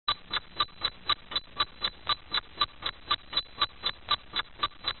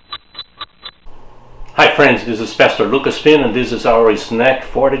Hi friends, this is Pastor Lucas Pin, and this is our snack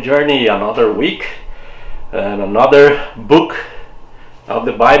for the journey. Another week and another book of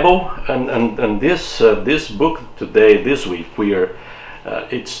the Bible, and this book today, this week,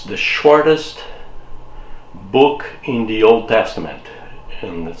 it's the shortest book in the Old Testament,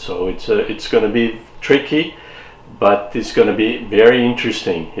 and so it's going to be tricky, but it's going to be very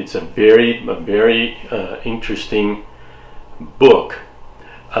interesting. It's a very interesting book,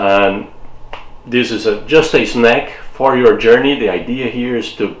 and this is just a snack for your journey. The idea here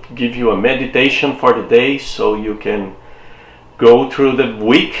is to give you a meditation for the day, so you can go through the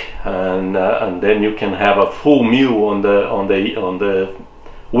week, and then you can have a full meal on the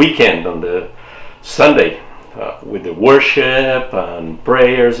weekend, on the Sunday, with the worship and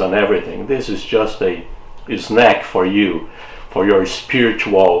prayers and everything. This is just a snack for you, for your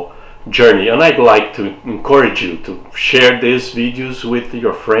spiritual journey, and I'd like to encourage you to share these videos with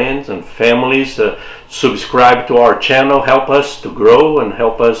your friends and families. Subscribe to our channel, help us to grow and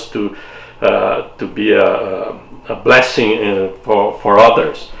help us to be a blessing for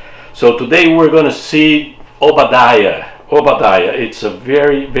others. So today we're going to see Obadiah. It's a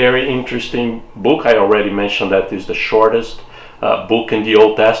very interesting book. I already mentioned that is the shortest book in the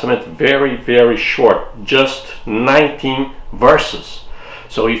Old Testament. Very short, just 19 verses.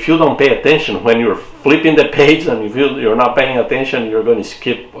 So if you don't pay attention when you're flipping the page, and if you're not paying attention, you're going to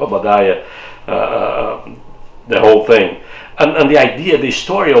skip Obadiah, the whole thing. And the idea, the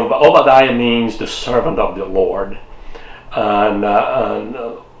story of Obadiah means the servant of the Lord. And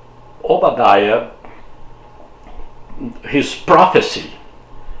Obadiah, his prophecy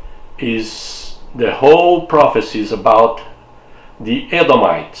the whole prophecy is about the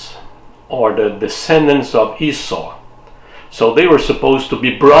Edomites, or the descendants of Esau. So they were supposed to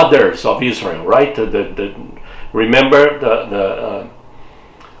be brothers of Israel, right? Remember,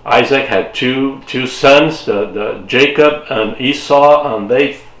 Isaac had two sons, Jacob and Esau, and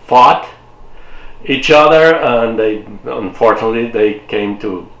they fought each other, and unfortunately they came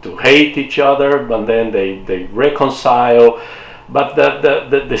to hate each other, and then they reconcile. But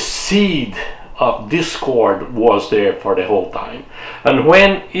the seed of discord was there for the whole time. And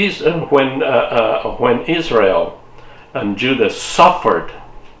when Israel and Judah suffered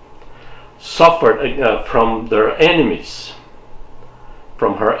from their enemies,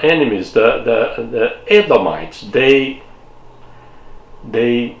 from her enemies, the Edomites, they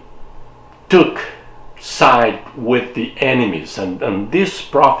took side with the enemies, and this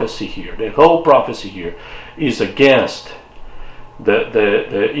prophecy here, the whole prophecy here, is against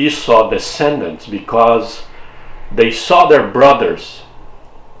the Esau descendants, because they saw their brothers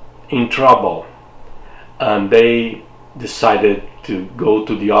in trouble, and they decided to go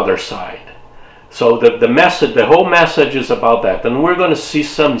to the other side. So the whole message is about that, and we're going to see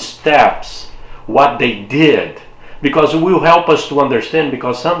some steps, what they did, because it will help us to understand,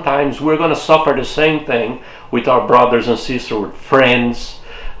 because sometimes we're going to suffer the same thing with our brothers and sisters, with friends,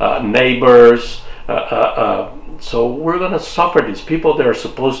 neighbors. So we're going to suffer these people. They're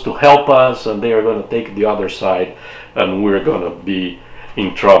supposed to help us, and they are going to take the other side, and we're going to be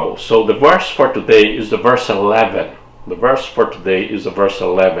in trouble. So the verse for today is the verse 11. The verse for today is the verse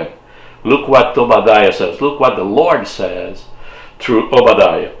 11. Look what Obadiah says. Look what the Lord says through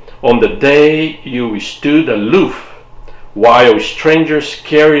Obadiah. On the day you stood aloof, while strangers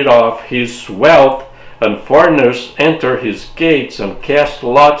carried off his wealth, and foreigners entered his gates and cast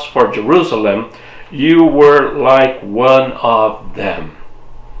lots for Jerusalem, you were like one of them.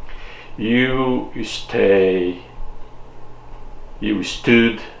 You stood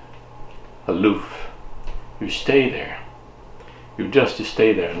aloof. You stay there. You just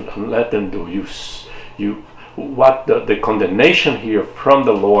stay there and let them do. What the condemnation here from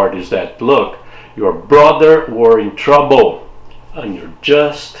the Lord is that, look, your brother were in trouble, and you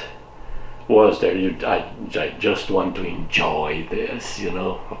just was there. I just want to enjoy this,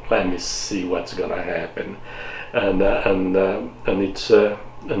 Let me see what's gonna happen, and he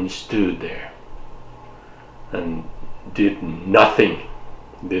stood there and did nothing,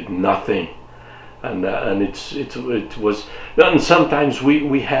 and it was. And sometimes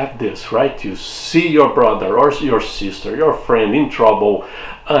we have this, right? You see your brother or your sister, your friend in trouble,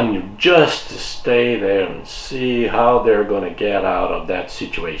 and you just stay there and see how they're gonna get out of that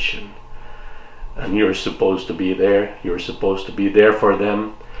situation. And you're supposed to be there. You're supposed to be there for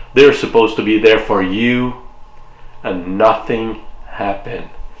them. They're supposed to be there for you, and nothing happened.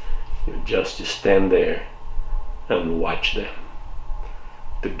 You just stand there and watch them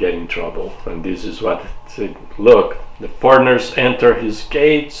to get in trouble. And this is what it said. Look, the foreigners enter his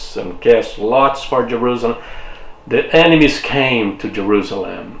gates and cast lots for Jerusalem. The enemies came to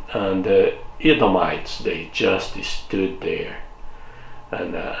Jerusalem, and Edomites, they just stood there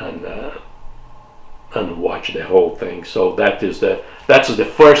and watched the whole thing. So that's the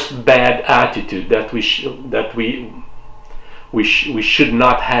first bad attitude that we should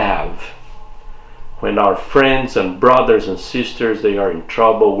not have. When our friends and brothers and sisters, they are in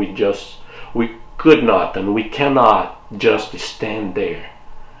trouble, we could not and we cannot just stand there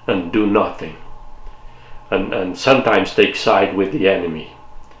and do nothing and sometimes take side with the enemy.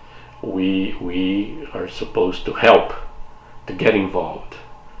 We are supposed to help, to get involved,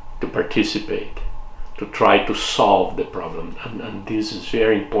 to participate, to try to solve the problem, and this is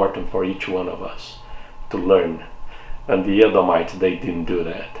very important for each one of us to learn. And the Edomites, they didn't do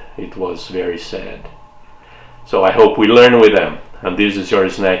that. It was very sad. So I hope we learn with them, and this is your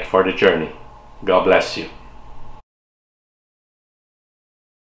snack for the journey. God bless you.